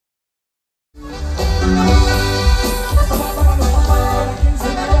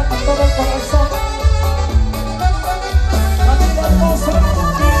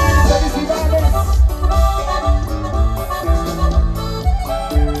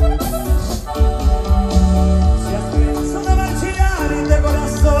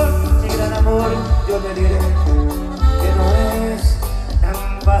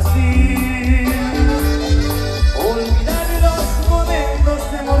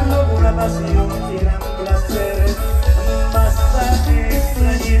pasión y gran placer vas a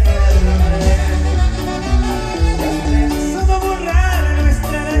extrañarme. Si has pensado borrar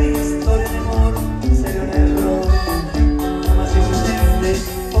nuestra historia de amor, sería un error. Jamás intentes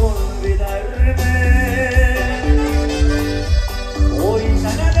olvidarme. Hoy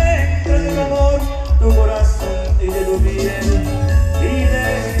tan adentro de tu amor, tu corazón y de tu piel y de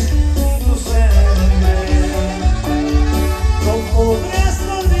tu sangre. No podrás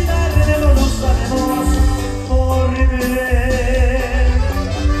olvidarme, no lo sabemos por querer.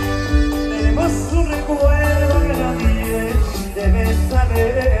 Tenemos un recuerdo que nadie debe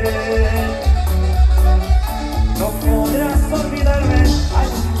saber. No podrás olvidarme, hay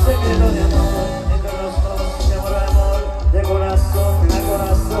un secreto de amor entre los dos, de amor a amor, de corazón a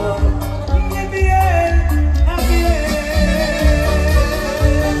corazón, de piel a piel.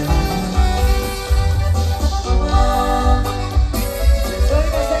 ¿Soy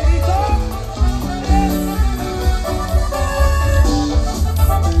ese grito?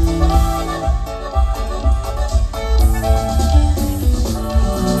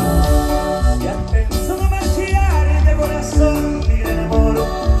 Si has pensado marchar de corazón, mi gran amor,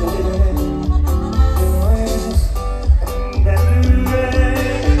 yo diré que no es entenderme.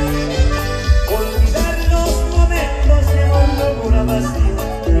 Olvidar los momentos de amor, locura, pasión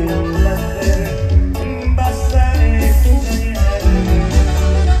y gran placer vas a extrañarme.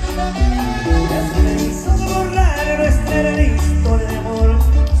 Si has pensado borrar nuestra gran historia de amor,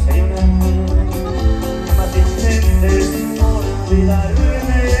 sería un error. Más intentes olvidarme.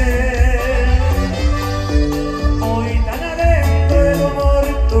 Hoy tan adentro de tu amor,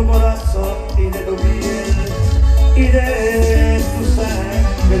 tu corazón y de tu piel y de